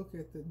can't look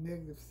at the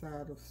negative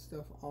side of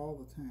stuff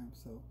all the time.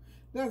 So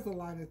there's a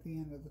light at the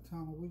end of the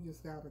tunnel. We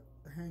just got to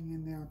hang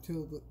in there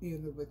until the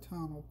end of the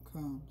tunnel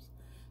comes.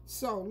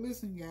 So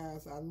listen,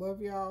 guys, I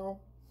love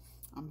y'all.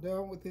 I'm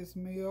done with this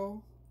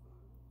meal.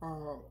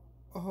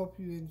 I hope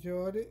you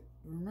enjoyed it.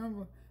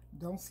 Remember,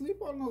 don't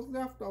sleep on those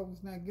leftovers.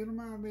 Now get them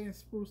out of there and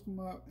spruce them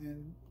up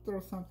and throw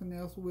something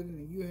else with it,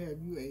 and you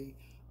have you a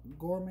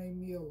gourmet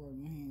meal on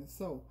your hands.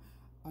 So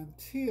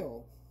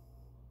until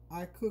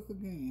I cook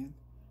again,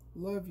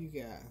 love you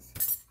guys.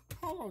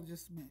 Hold on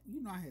just a minute.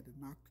 You know I had to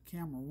knock the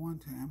camera one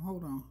time.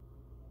 Hold on.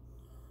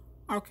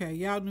 Okay,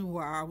 y'all knew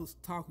why I was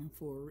talking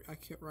for. I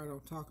kept right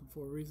on talking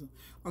for a reason.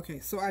 Okay,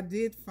 so I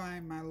did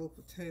find my little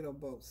potato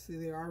boats. See,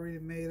 they're already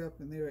made up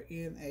and they're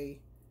in a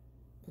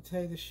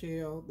potato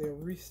shell. They're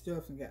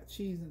restuffed and got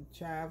cheese and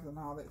chives and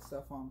all that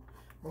stuff on them.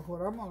 But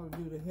what I'm going to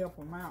do to help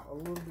them out a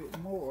little bit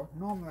more,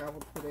 normally I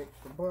would put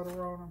extra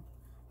butter on them.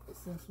 But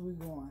since we're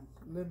going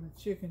lemon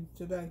chicken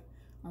today,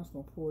 I'm just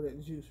going to pour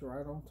that juice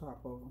right on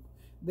top of them.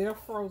 They're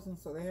frozen,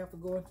 so they have to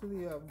go into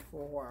the oven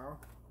for a while.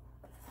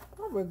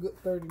 Probably a good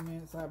 30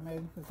 minutes, I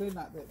imagine, because they're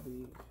not that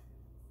big.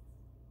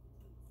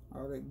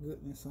 All that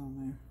goodness on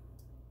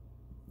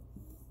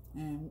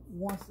there. And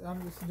once,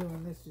 I'm just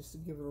doing this just to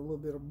give it a little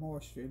bit of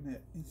moisture in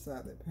that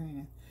inside that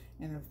pan.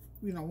 And if,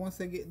 you know, once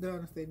they get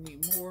done, if they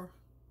need more,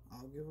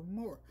 I'll give them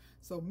more.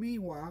 So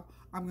meanwhile,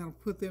 I'm going to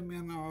put them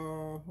in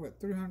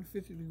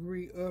 350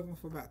 degree oven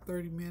for about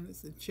 30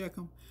 minutes and check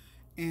them.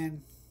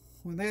 And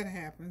when that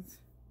happens,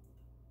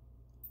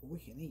 we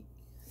can eat.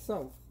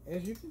 So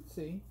as you can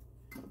see,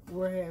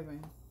 we're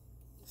having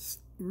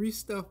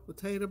restuffed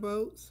potato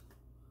boats,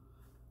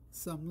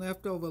 some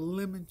leftover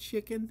lemon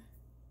chicken,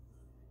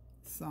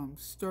 some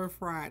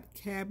stir-fried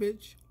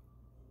cabbage,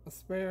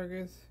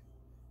 asparagus,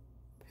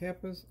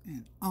 peppers,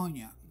 and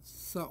onions.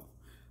 So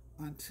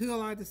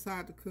until I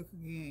decide to cook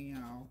again,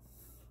 y'all,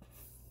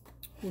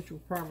 which will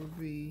probably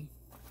be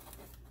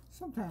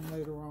sometime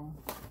later on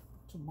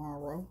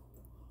tomorrow,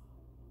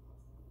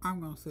 I'm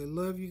going to say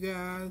love you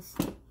guys.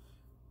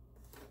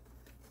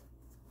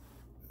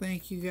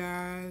 Thank you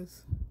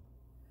guys.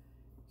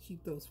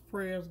 Keep those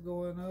prayers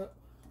going up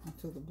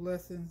until the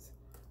blessings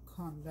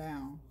come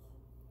down.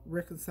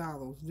 Reconcile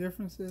those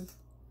differences.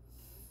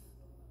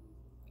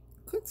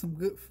 Cook some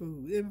good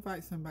food.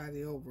 Invite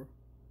somebody over.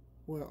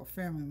 Well, a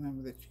family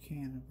member that you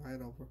can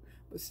invite over.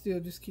 But still,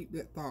 just keep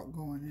that thought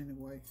going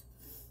anyway.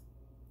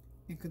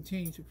 and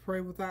continue to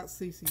pray without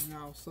ceasing,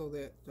 y'all, so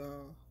that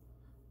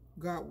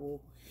God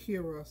will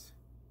hear us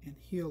and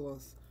heal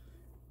us.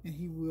 And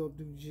he will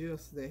do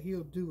just that.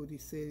 He'll do what he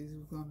said he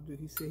was going to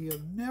do. He said he'll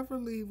never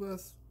leave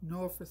us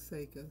nor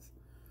forsake us,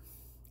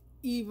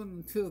 even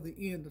until the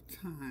end of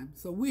time.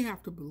 So we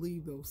have to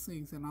believe those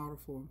things in order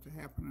for them to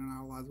happen in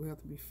our lives. We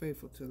have to be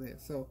faithful to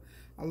that. So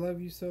I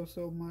love you so,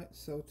 so much.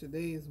 So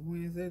today is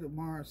Wednesday,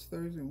 tomorrow is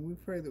Thursday, and we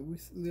pray that we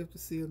live to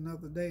see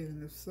another day.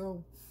 And if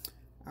so,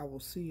 I will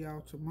see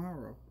y'all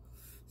tomorrow.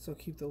 So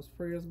keep those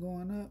prayers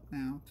going up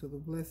now till the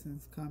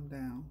blessings come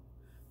down.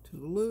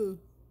 Toodaloo.